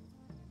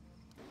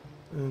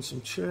 And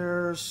some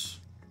chairs.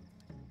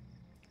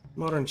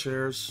 Modern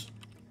chairs.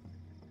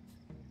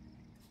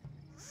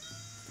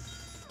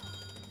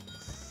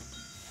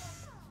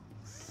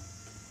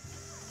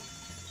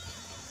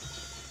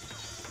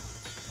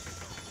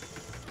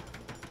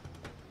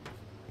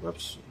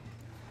 Whoops.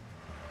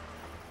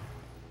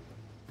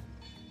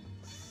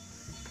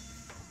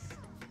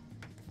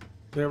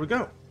 There we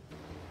go.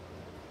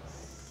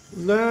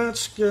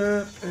 Let's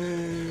get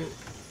a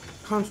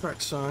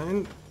contract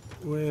signed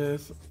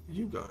with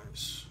you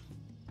guys.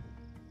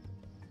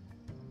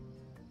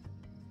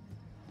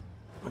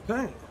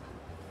 Okay.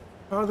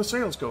 How are the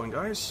sales going,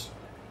 guys?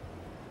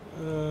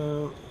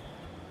 11,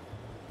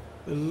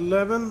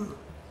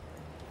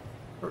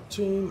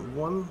 13,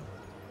 1.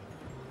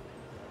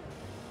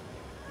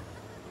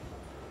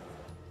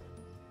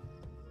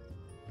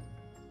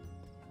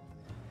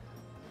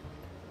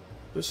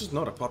 This is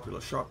not a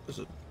popular shop, is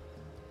it?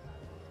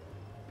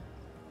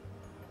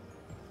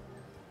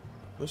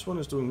 This one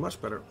is doing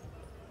much better.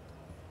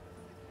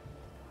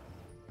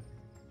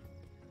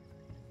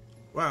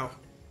 Wow.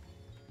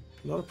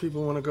 A lot of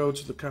people want to go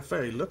to the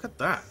cafe. Look at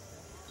that.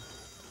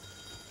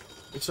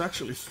 It's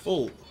actually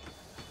full.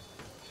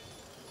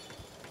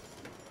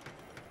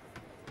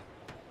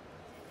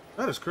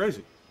 That is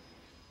crazy.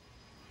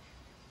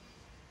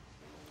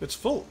 It's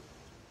full.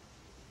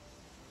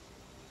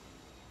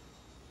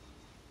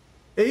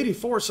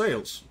 84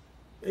 sales.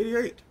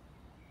 88.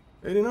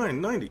 89,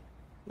 90,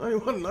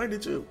 91,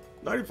 92,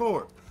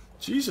 94.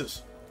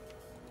 Jesus.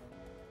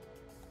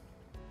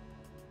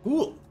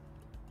 Cool.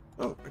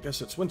 Oh, I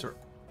guess it's winter.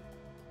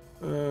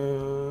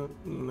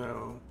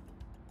 No.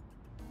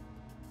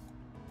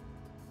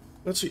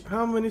 Let's see,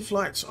 how many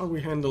flights are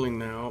we handling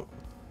now?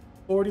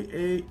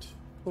 48,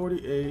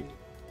 48,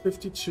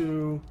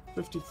 52,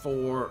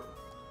 54.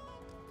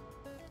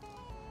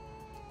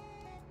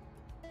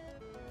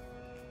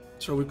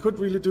 So we could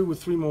really do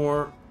with 3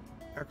 more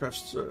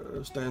aircraft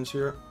stands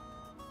here.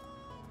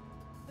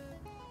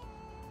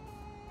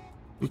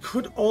 We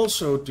could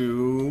also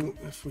do,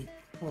 if we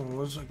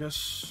pause, I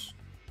guess...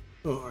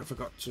 Oh, I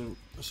forgot to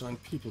assign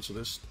people to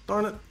this.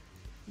 Darn it!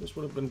 This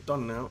would have been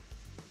done now.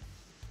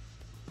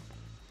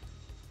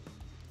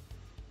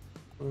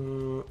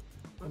 I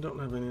don't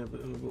have any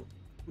available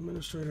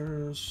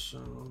administrators, so...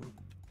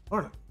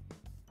 Darn it!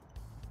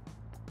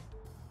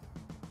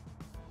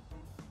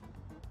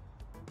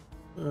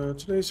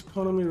 Today's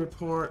economy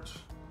report.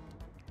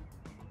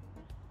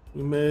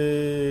 We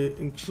made,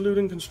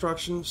 including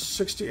construction,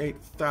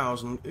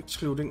 68,000,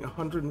 excluding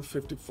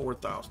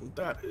 154,000.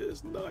 That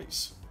is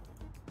nice.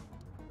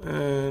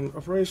 And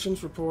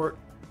operations report,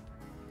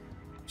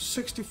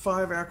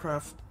 65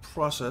 aircraft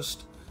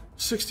processed,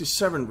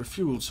 67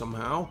 refueled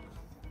somehow.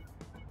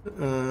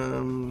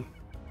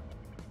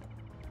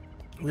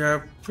 We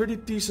have pretty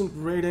decent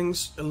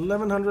ratings,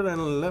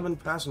 1,111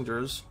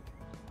 passengers.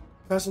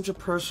 Passenger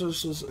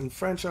purchases and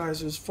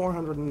franchises,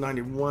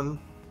 491.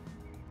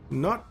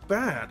 Not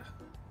bad.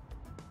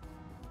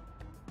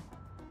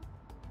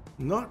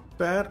 Not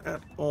bad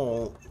at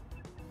all.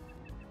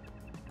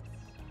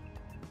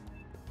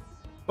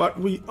 But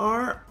we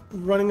are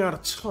running out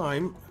of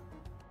time,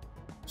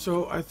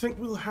 so I think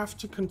we'll have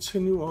to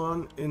continue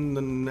on in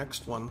the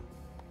next one.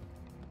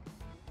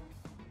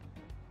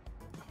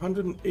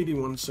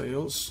 181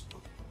 sales,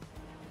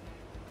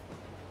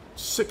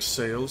 6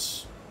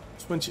 sales,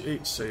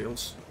 28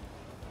 sales.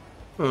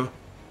 Huh.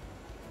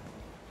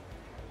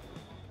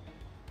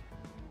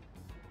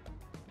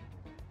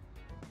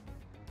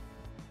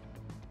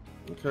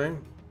 Okay.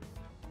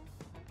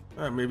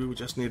 Maybe we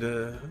just need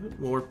a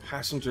more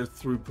passenger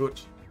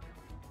throughput.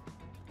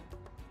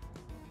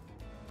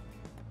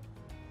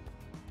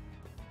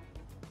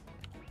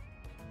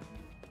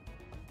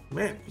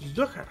 Man,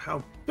 look at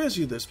how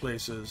busy this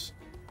place is.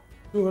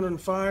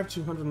 205,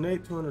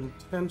 208,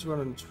 210,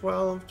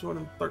 212,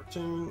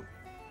 213,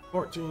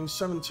 14,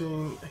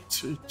 17,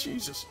 18.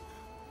 Jesus.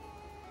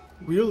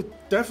 We'll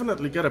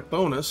definitely get a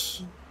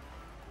bonus.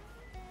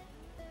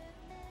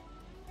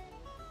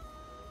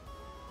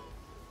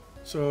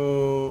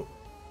 So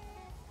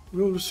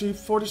we'll receive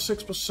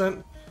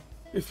 46%.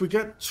 If we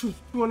get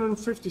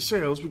 250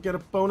 sales, we get a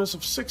bonus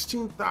of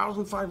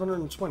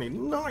 16,520.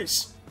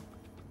 Nice!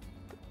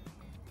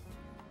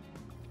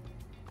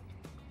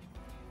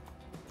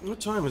 What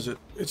time is it?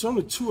 It's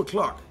only 2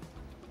 o'clock.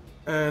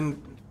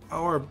 And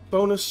our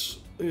bonus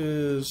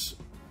is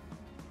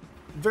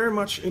very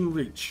much in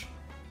reach.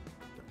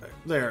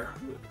 There.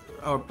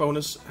 Our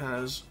bonus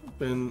has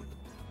been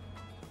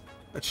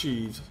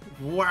achieved.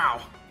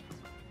 Wow!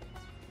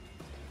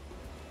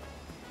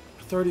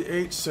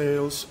 38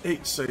 sales,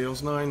 8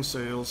 sales, 9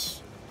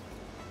 sales.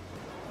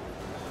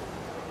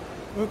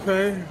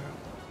 Okay.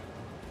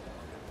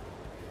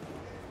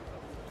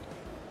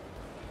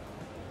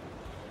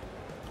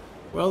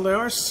 Well, they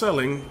are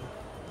selling.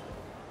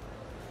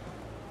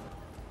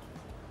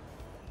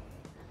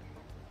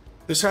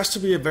 This has to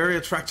be a very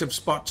attractive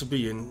spot to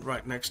be in,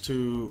 right next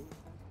to,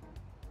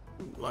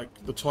 like,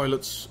 the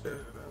toilets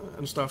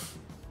and stuff,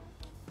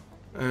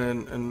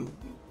 and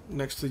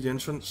next to the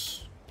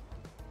entrance.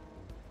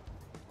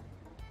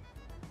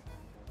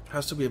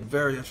 Has to be a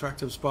very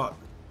attractive spot,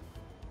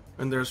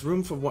 and there's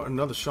room for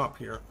another shop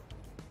here,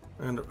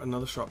 and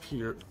another shop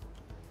here,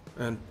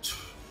 and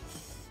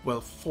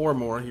well, 4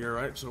 more here,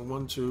 right? So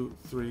 1, 2,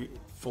 3,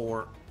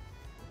 4.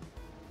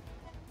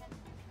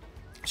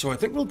 So I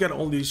think we'll get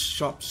all these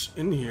shops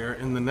in here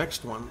in the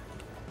next one.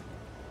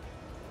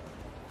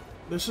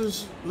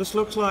 This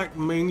looks like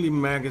mainly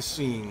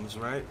magazines,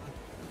 right?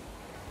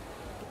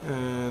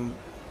 And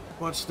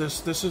what's this?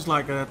 This is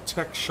like a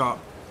tech shop.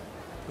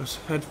 There's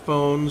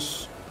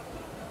headphones,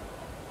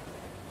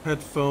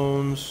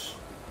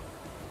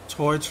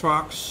 toy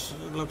trucks,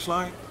 it looks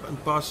like,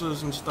 and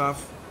buses and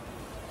stuff.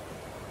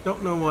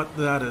 Don't know what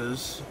that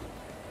is.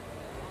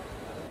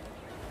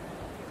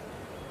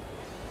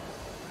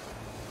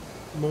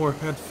 More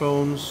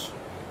headphones.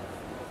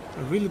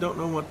 I really don't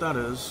know what that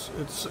is.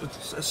 It's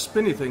a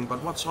spinny thing,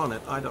 but what's on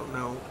it? I don't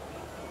know.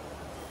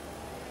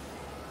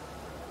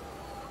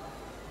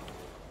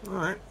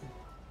 Alright.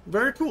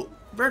 Very cool.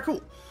 Very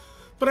cool.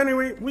 But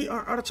anyway, we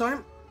are out of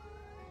time.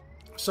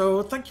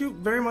 So thank you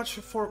very much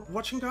for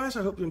watching, guys.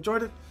 I hope you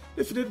enjoyed it.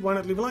 If you did, why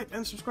not leave a like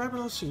and subscribe,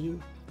 and I'll see you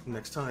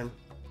next time.